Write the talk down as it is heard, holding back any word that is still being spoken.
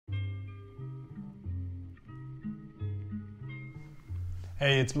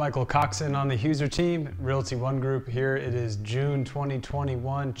Hey, it's Michael Coxon on the Huser team, Realty One Group here. It is June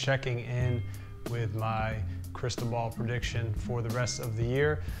 2021, checking in with my crystal ball prediction for the rest of the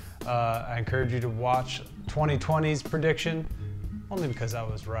year. I encourage you to watch 2020's prediction, only because I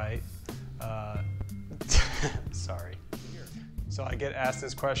was right. Sorry. So I get asked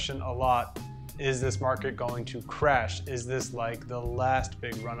this question a lot. Is this market going to crash? Is this like the last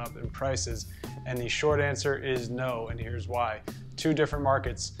big run up in prices? And the short answer is no, and here's why. Two different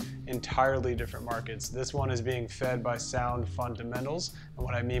markets, entirely different markets. This one is being fed by sound fundamentals, and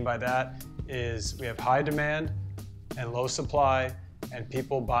what I mean by that is we have high demand and low supply and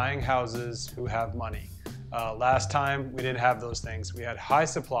people buying houses who have money. Last time we didn't have those things. We had high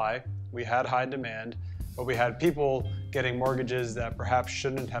supply, we had high demand, but we had people getting mortgages that perhaps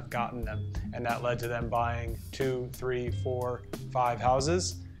shouldn't have gotten them, and that led to them buying 2, 3, 4, 5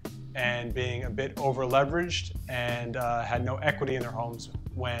 houses and being a bit over leveraged and had no equity in their homes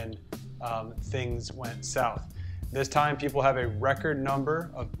when things went south. This time people have a record number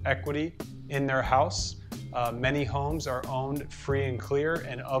of equity in their house. Many homes are owned free and clear,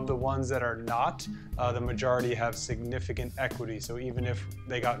 and of the ones that are not, the majority have significant equity. So even if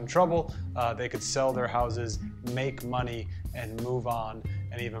they got in trouble, they could sell their houses, make money, and move on,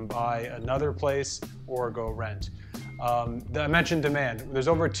 and even buy another place or go rent. I mentioned demand. There's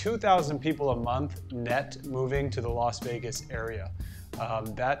over 2,000 people a month net moving to the Las Vegas area.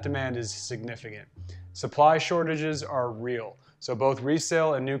 That demand is significant. Supply shortages are real. So both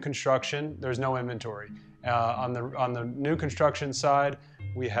resale and new construction, there's no inventory. On the new construction side,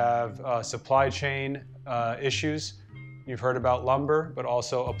 we have supply chain issues. You've heard about lumber, but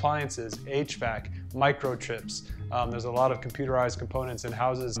also appliances, HVAC, microchips. There's a lot of computerized components in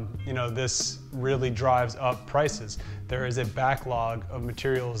houses. You know, this really drives up prices. There is a backlog of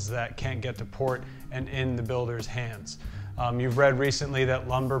materials that can't get to port and in the builder's hands. You've read recently that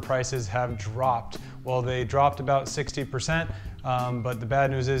lumber prices have dropped. Well, they dropped about 60%, but the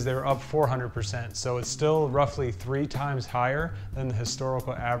bad news is they're up 400%. So it's still roughly 3 times higher than the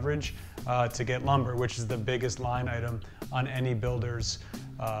historical average to get lumber, which is the biggest line item on any builder's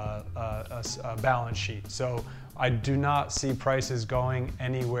balance sheet. So I do not see prices going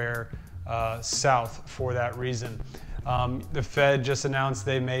anywhere south for that reason. The Fed just announced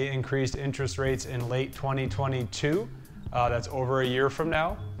they may increase interest rates in late 2022. That's over a year from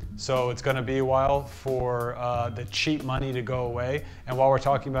now. So it's going to be a while for the cheap money to go away. And while we're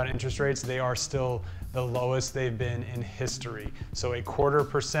talking about interest rates, they are still the lowest they've been in history. So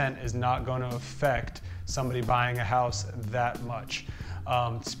 0.25% is not going to affect somebody buying a house that much.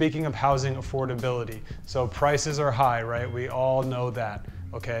 Speaking of housing affordability, so prices are high, right? We all know that,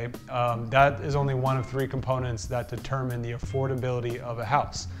 okay? That is only one of 3 components that determine the affordability of a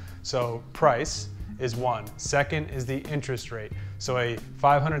house. So price is one. Second is the interest rate. So a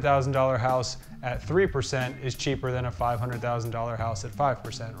 $500,000 house at 3% is cheaper than a $500,000 house at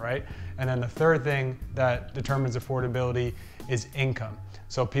 5%, right? And then the third thing that determines affordability is income.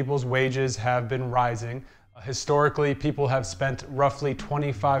 So people's wages have been rising. Historically, people have spent roughly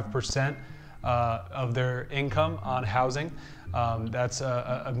 25% of their income on housing. That's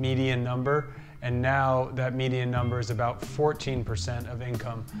a median number. And now that median number is about 14% of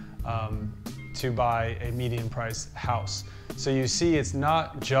income to buy a median price house. So you see, it's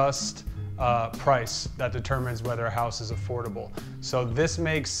not just price that determines whether a house is affordable. So this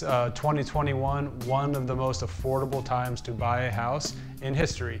makes 2021 one of the most affordable times to buy a house in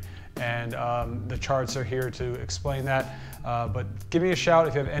history. And the charts are here to explain that. But give me a shout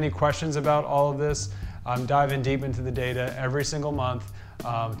if you have any questions about all of this. I'm diving deep into the data every single month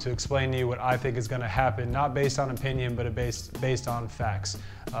to explain to you what I think is going to happen, not based on opinion, but based on facts.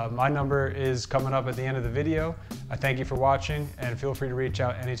 My number is coming up at the end of the video. I thank you for watching, and feel free to reach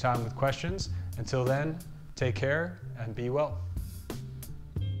out anytime with questions. Until then, take care and be well.